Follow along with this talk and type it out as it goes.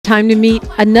time to meet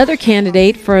another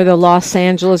candidate for the Los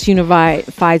Angeles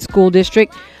Unified School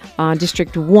District,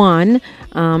 District 1.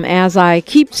 As I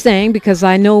keep saying, because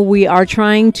I know we are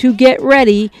trying to get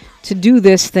ready to do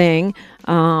this thing,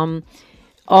 all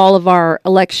of our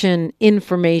election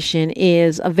information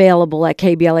is available at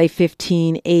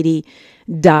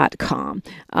KBLA1580.com.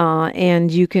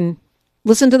 And you can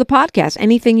listen to the podcast.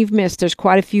 Anything you've missed, there's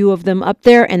quite a few of them up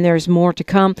there, and there's more to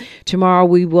come. Tomorrow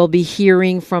we will be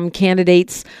hearing from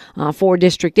candidates for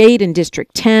District 8 and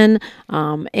District 10,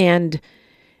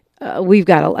 we've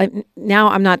got now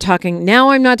I'm not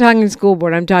talking school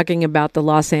board. I'm talking about the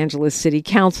Los Angeles City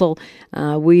Council.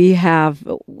 We have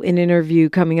an interview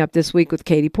coming up this week with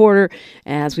Katie Porter,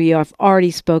 as we have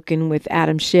already spoken with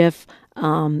Adam Schiff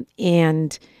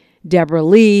and Deborah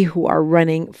Lee, who are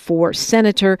running for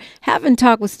senator. Haven't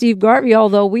talked with Steve Garvey,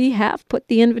 although we have put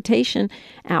the invitation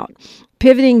out.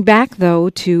 Pivoting back, though,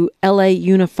 to LA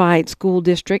Unified School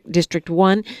District, District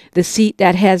 1, the seat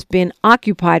that has been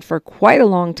occupied for quite a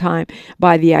long time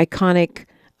by the iconic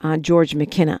George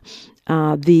McKenna.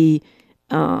 The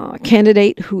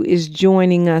candidate who is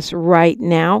joining us right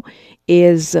now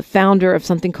is a founder of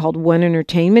something called One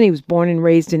Entertainment. He was born and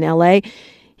raised in LA.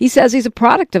 He says he's a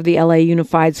product of the LA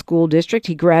Unified School District.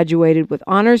 He graduated with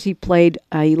honors. He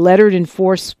lettered in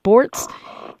 4 sports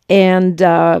and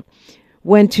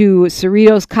went to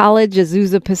Cerritos College,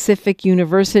 Azusa Pacific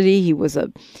University. He was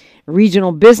a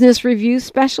regional business review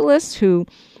specialist who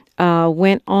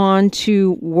went on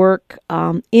to work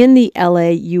in the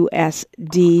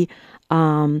LAUSD.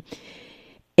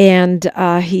 And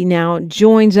he now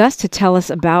joins us to tell us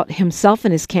about himself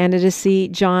and his candidacy.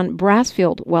 John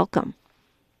Brasfield, welcome.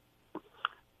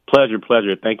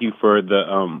 Pleasure. Thank you for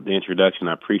the introduction.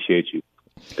 I appreciate you,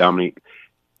 Dominique.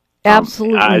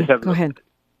 Absolutely. Go ahead.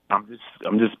 I'm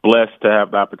just blessed to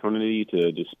have the opportunity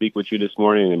to speak with you this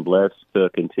morning, and blessed to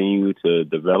continue to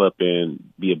develop and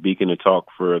be a beacon to talk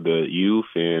for the youth,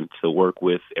 and to work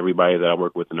with everybody that I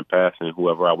worked with in the past and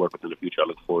whoever I work with in the future. I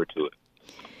look forward to it.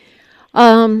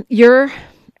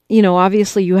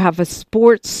 Obviously you have a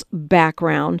sports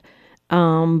background.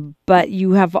 But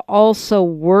you have also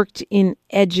worked in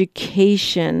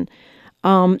education.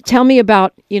 Tell me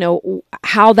about,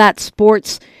 how that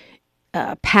sports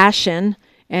passion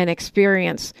and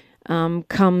experience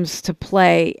comes to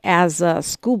play as a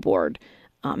school board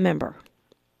member.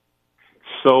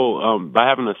 So by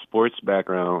having a sports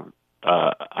background,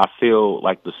 I feel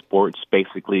like the sports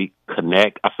basically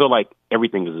connect. I feel like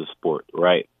everything is a sport,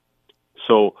 right?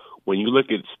 So when you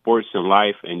look at sports in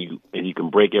life and you can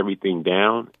break everything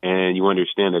down and you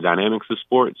understand the dynamics of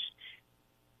sports,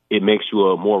 it makes you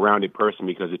a more rounded person,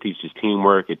 because it teaches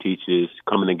teamwork, it teaches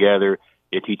coming together,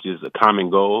 it teaches a common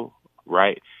goal,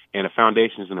 right? And the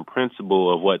foundations and the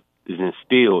principle of what is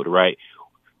instilled, right,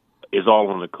 is all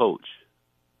on the coach.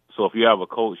 So if you have a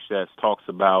coach that talks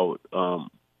about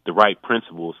the right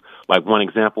principles, like one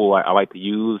example I like to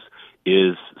use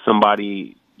is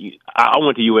somebody. I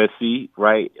went to USC,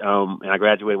 right, and I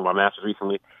graduated with my master's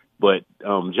recently, but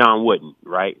John Wooden,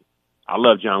 right? I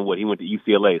love John Wooden. He went to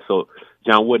UCLA. So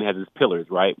John Wooden has his pillars,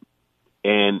 right?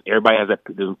 And everybody has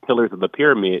the pillars of the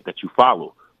pyramid that you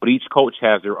follow. But each coach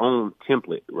has their own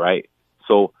template, right?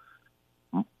 So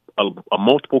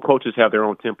multiple coaches have their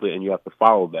own template, and you have to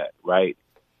follow that, right,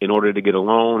 in order to get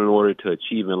along, in order to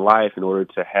achieve in life, in order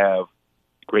to have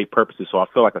great purposes. So I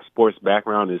feel like a sports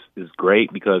background is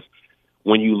great, because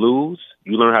when you lose,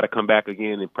 you learn how to come back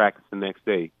again and practice the next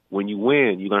day. When you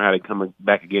win, you learn how to come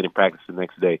back again and practice the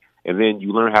next day. And then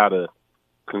you learn how to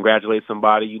congratulate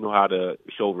somebody. You know how to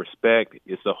show respect.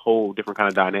 It's a whole different kind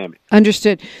of dynamic.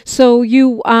 Understood. So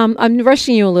you, I'm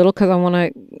rushing you a little because I want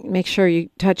to make sure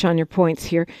you touch on your points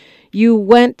here. You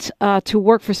went to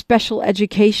work for special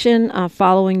education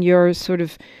following your sort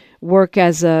of work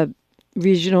as a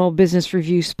regional business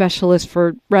review specialist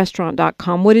for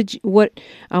restaurant.com. What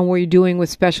were you doing with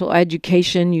special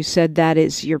education? You said that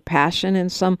is your passion in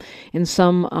some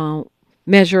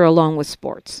measure, along with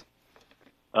sports.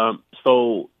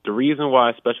 So the reason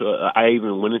why I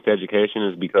even went into education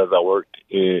is because I worked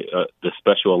in the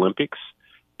Special Olympics,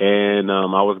 and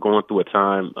I was going through a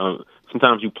time.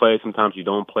 Sometimes you play, sometimes you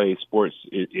don't play sports.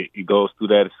 It goes through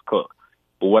that.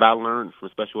 But what I learned from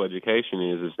special education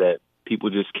is that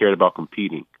people just cared about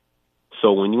competing.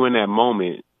 So when you're in that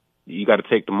moment, you got to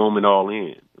take the moment all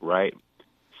in, right?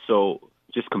 So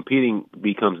just competing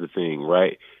becomes the thing,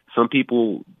 right? Some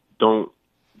people don't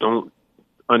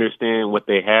understand what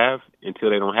they have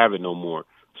until they don't have it no more.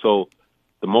 So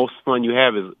the most fun you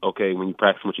have is, okay, when you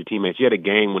practice with your teammates. You had a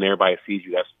game when everybody sees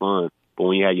you, that's fun. but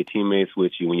when you have your teammates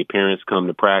with you, when your parents come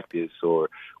to practice, or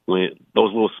when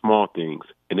those little small things,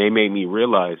 and they made me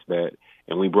realize that,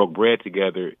 and we broke bread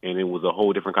together, and it was a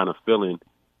whole different kind of feeling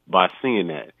by seeing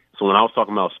that. So when I was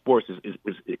talking about sports, is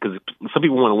because some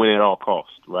people want to win at all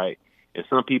costs, right? And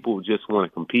some people just want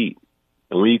to compete.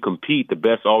 And when you compete, the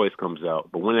best always comes out.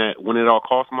 But when at all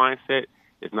cost mindset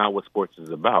is not what sports is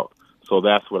about. So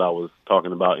that's what I was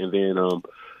talking about. And then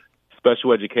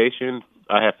special education.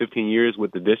 I had 15 years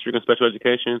with the district in special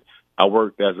education. I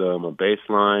worked as a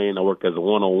baseline. I worked as a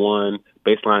 101.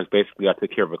 Baseline is basically I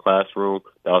took care of a classroom.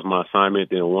 That was my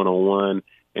assignment. Then a 101,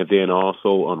 and then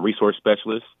also resource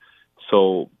specialist.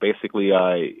 So basically,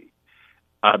 I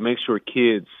make sure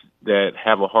kids that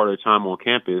have a harder time on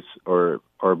campus are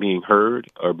being heard,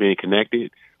 or being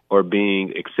connected, or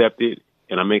being accepted,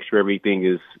 and I make sure everything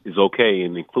is okay,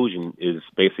 and inclusion is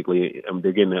basically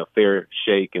they're getting a fair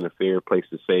shake and a fair place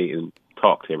to say and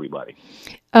talk to everybody.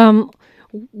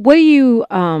 What do you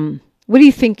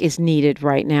think is needed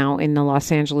right now in the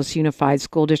Los Angeles Unified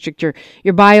School District?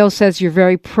 Your bio says you're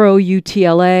very pro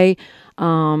UTLA.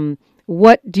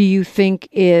 What do you think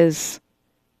is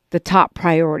the top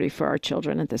priority for our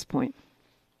children at this point?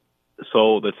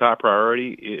 So the top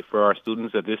priority for our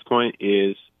students at this point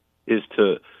is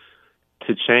to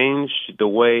change the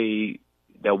way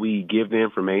that we give the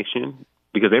information,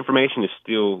 because the information is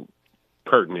still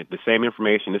pertinent. The same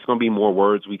information. It's going to be more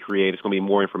words we create. It's going to be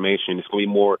more information. It's going to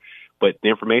be more, but the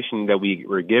information that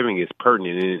we're giving is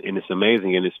pertinent, and it's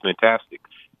amazing and it's fantastic.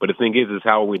 But the thing is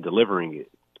how are we delivering it?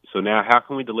 So now, how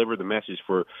can we deliver the message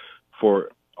for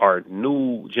our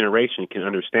new generation can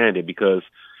understand it? Because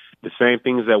the same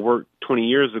things that worked 20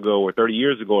 years ago or 30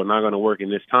 years ago are not going to work in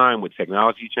this time, with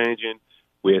technology changing,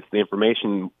 with the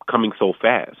information coming so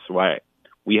fast, right?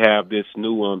 We have this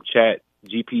new chat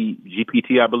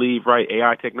GPT, I believe, right?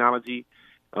 AI technology.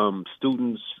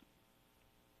 Students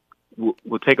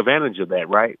will take advantage of that,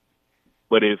 right?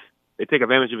 But if they take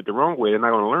advantage of it the wrong way, they're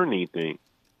not going to learn anything,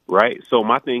 right? So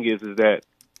my thing is that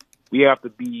we have to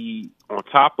be on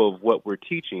top of what we're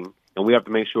teaching, and we have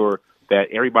to make sure that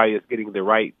everybody is getting the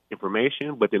right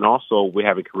information, but then also we're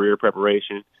having career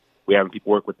preparation. We're having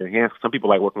people work with their hands. Some people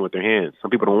like working with their hands. Some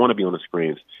people don't want to be on the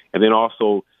screens. And then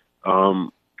also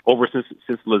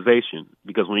over-sensibilization,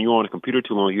 because when you're on a computer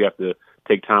too long, you have to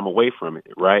take time away from it,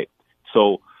 right?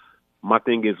 So my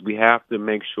thing is we have to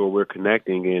make sure we're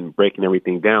connecting and breaking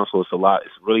everything down. So it's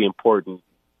really important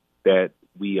that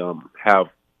we have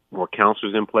more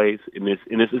counselors in place. And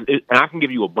I can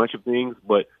give you a bunch of things,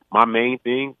 but my main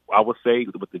thing, I would say,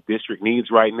 what the district needs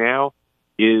right now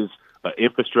is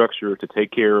infrastructure to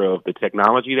take care of the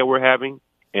technology that we're having,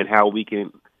 and how we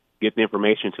can get the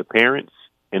information to parents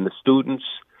and the students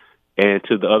and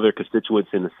to the other constituents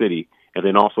in the city. And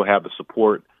then also have the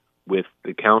support with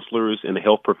the counselors and the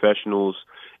health professionals,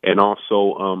 and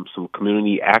also some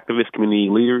community activists, community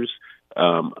leaders.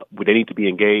 They need to be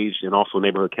engaged, and also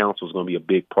neighborhood council is going to be a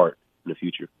big part in the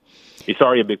future. It's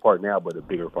already a big part now, but a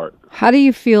bigger part. How do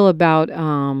you feel about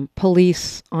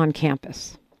police on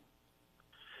campus?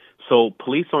 So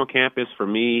police on campus for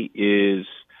me is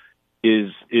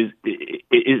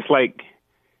like,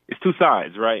 it's two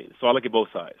sides, right? So I look at both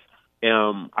sides.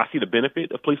 I see the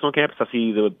benefit of police on campus. I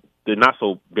see the not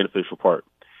so beneficial part.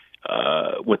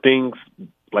 When things,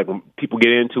 like when people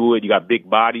get into it, you got big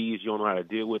bodies, you don't know how to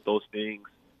deal with those things.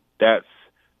 That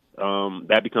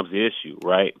becomes the issue,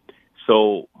 right?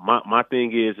 So my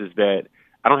thing is that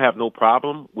I don't have no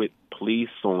problem with police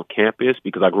on campus,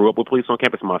 because I grew up with police on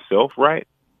campus myself, right?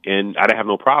 And I didn't have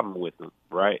no problem with them,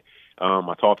 right?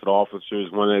 I talked to the officers.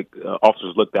 One of the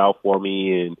officers looked out for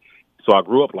me, and so I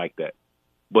grew up like that.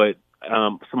 But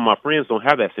some of my friends don't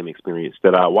have that same experience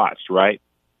that I watched, right?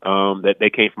 That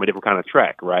they came from a different kind of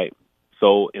track, right?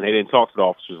 So, and they didn't talk to the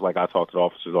officers like I talk to the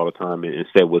officers all the time, and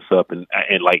said what's up, and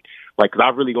like, cause I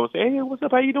really go and say, hey, what's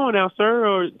up? How you doing now, sir?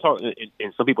 Or talk,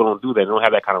 and some people don't do that. They don't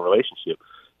have that kind of relationship.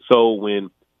 So when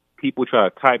people try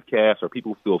to typecast, or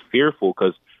people feel fearful,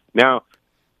 because now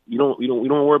we don't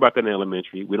worry about that in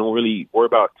elementary. We don't really worry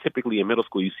about, typically in middle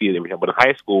school you see it every time, but in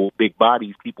high school, big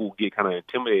bodies, people get kind of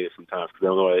intimidated sometimes because they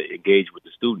don't know how to engage with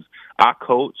the students. I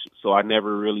coach, so I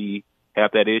never really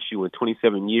have that issue in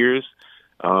 27 years.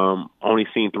 Only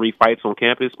seen 3 fights on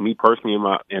campus. Me personally,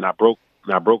 and I broke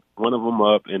one of them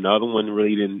up, and the other one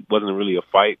wasn't really a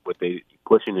fight, but they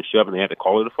pushing and shoving. They had to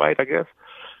call it a fight, I guess.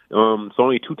 So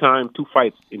only 2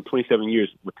 fights in 27 years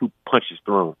with 2 punches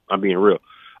thrown. I'm being real.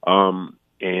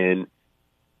 And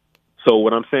so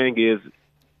what I'm saying is,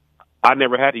 I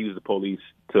never had to use the police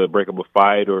to break up a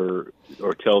fight or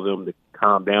tell them to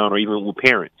calm down, or even with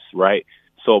parents, right?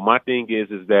 So my thing is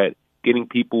that getting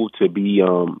people to be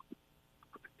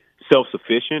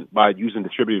self-sufficient by using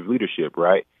distributive leadership,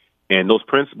 right? And those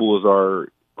principles are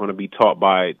going to be taught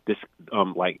by this,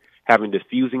 like having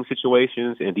diffusing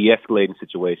situations and de-escalating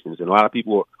situations. And a lot of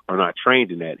people are not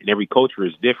trained in that. And every culture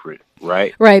is different,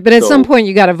 right? Right, but at some point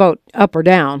you got to vote up or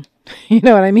down. You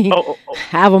know what I mean?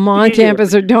 Have them on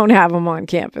campus or don't have them on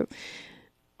campus.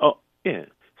 Oh, yeah.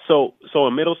 So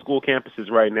in middle school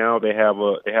campuses right now, they have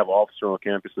an officer on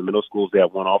campus. In middle schools, they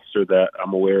have one officer that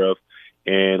I'm aware of.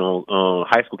 And on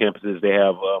high school campuses, they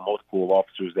have multiple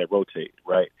officers that rotate,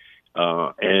 right?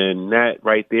 And that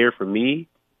right there for me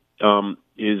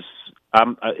it's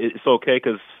okay,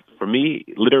 because for me,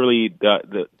 literally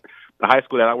the high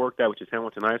school that I worked at, which is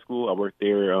Hamilton High School, I worked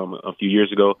there a few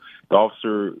years ago. The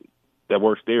officer that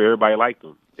works there, everybody liked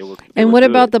them. And what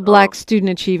about the Black Student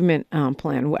Achievement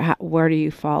Plan? Where do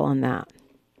you fall on that?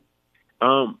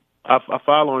 I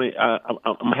follow on it.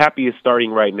 I'm happy it's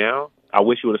starting right now. I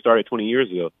wish it would have started 20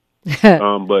 years ago.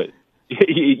 But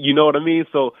you know what I mean?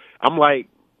 So I'm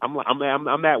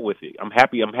at with it. I'm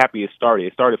happy it started.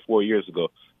 It started 4 years ago.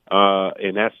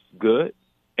 And that's good.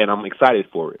 And I'm excited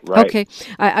for it, right? Okay.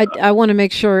 I want to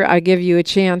make sure I give you a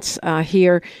chance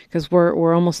here, because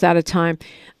we're almost out of time.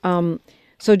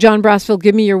 So John Brasfield,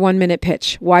 give me your 1-minute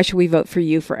pitch. Why should we vote for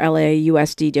you for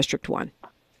LAUSD District 1?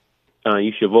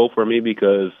 You should vote for me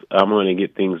because I'm going to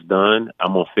get things done.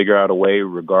 I'm going to figure out a way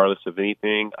regardless of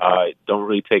anything. I don't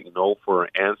really take no for an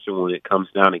answer when it comes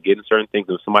down to getting certain things.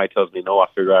 If somebody tells me no, I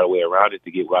figure out a way around it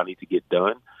to get what I need to get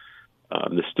done.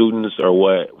 The students are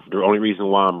the only reason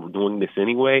why I'm doing this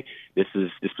anyway. This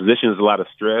position is a lot of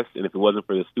stress, and if it wasn't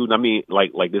for the student, I mean,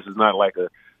 like this is not like a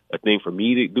thing for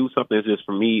me to do something. It's just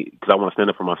for me because I want to stand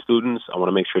up for my students. I want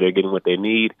to make sure they're getting what they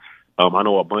need. I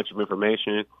know a bunch of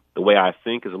information. The way I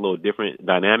think is a little different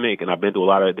dynamic, and I've been through a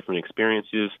lot of different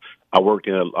experiences. I worked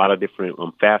in a lot of different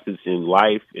facets in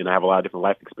life, and I have a lot of different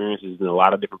life experiences and a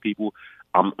lot of different people.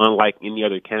 I'm unlike any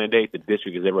other candidate the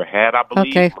district has ever had, I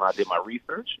believe, when I did my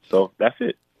research. So that's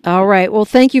it. All right. Well,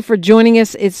 thank you for joining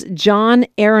us. It's John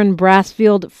Aaron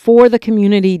Brasfield for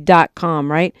thecommunity.com,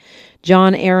 right?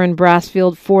 John Aaron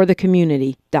Brasfield for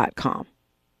thecommunity.com.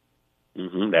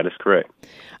 That is correct.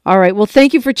 All right. Well,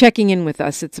 thank you for checking in with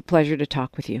us. It's a pleasure to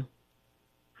talk with you.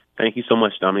 Thank you so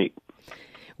much, Dominique.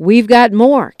 We've got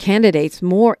more candidates,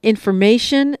 more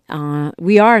information.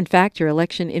 We are, in fact, your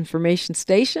election information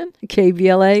station,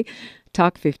 KBLA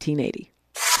Talk 1580.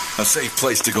 A safe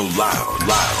place to go loud.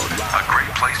 A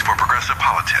great place for progressive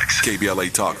politics.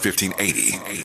 KBLA Talk 1580.